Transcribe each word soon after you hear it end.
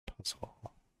console.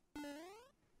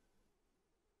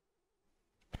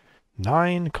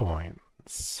 9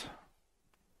 coins.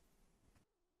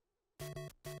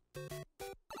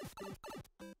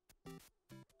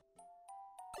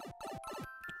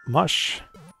 Mush.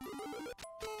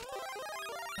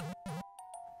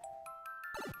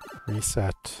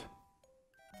 Reset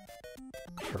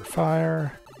for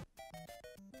fire.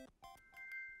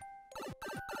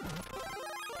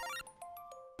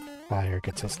 Fire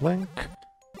gets us Link.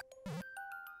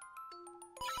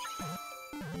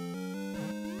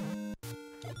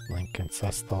 Link gets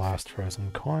us the last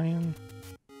frozen coin.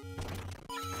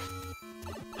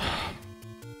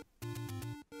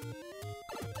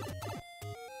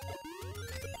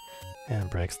 And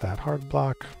breaks that hard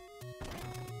block.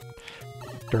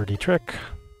 Dirty trick.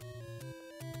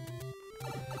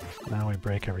 Now we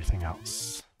break everything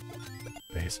else,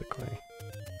 basically.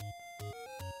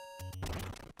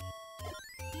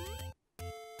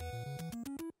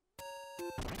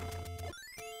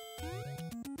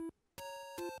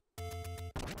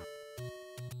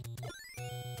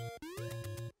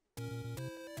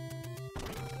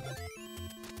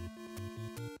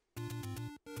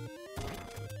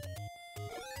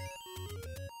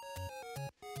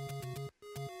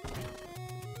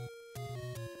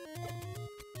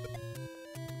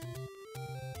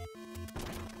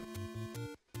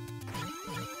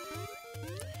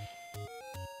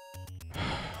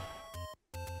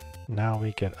 Now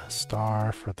we get a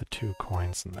star for the 2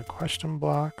 coins in the question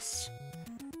blocks,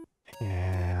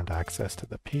 and access to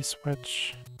the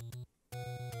P-switch.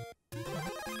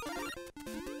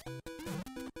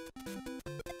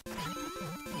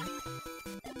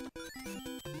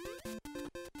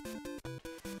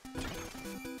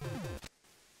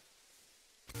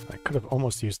 I could have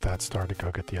almost used that star to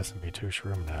go get the SMB2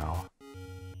 shroom now,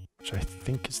 which I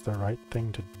think is the right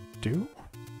thing to do.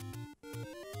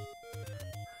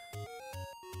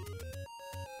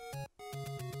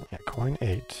 Coin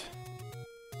 8.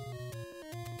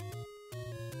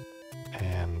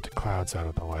 And Cloud's out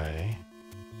of the way.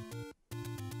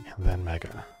 And then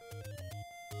Mega.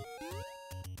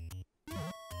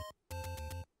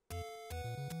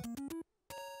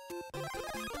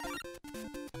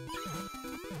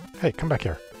 Hey, come back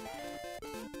here.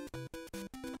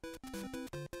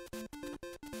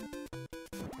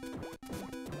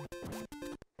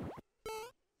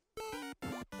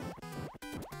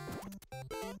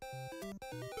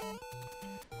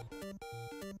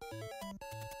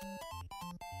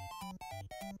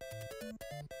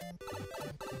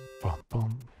 Boom,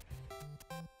 boom.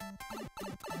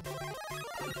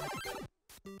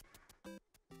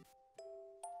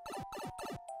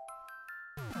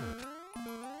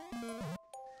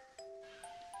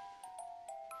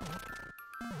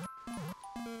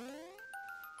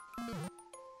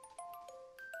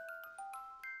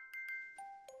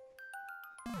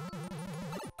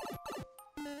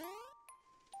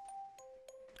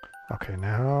 Okay,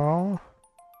 now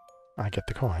I get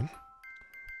the coin.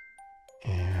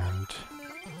 And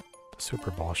the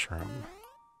Super Ball Shroom.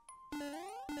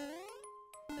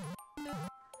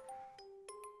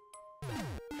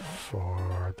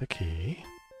 For the key.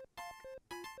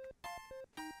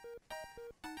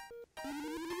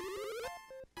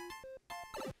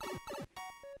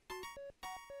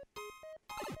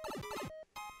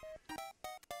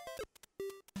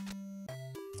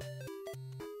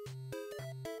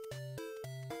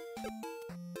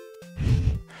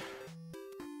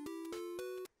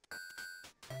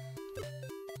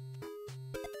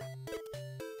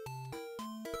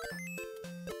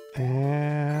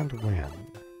 And win.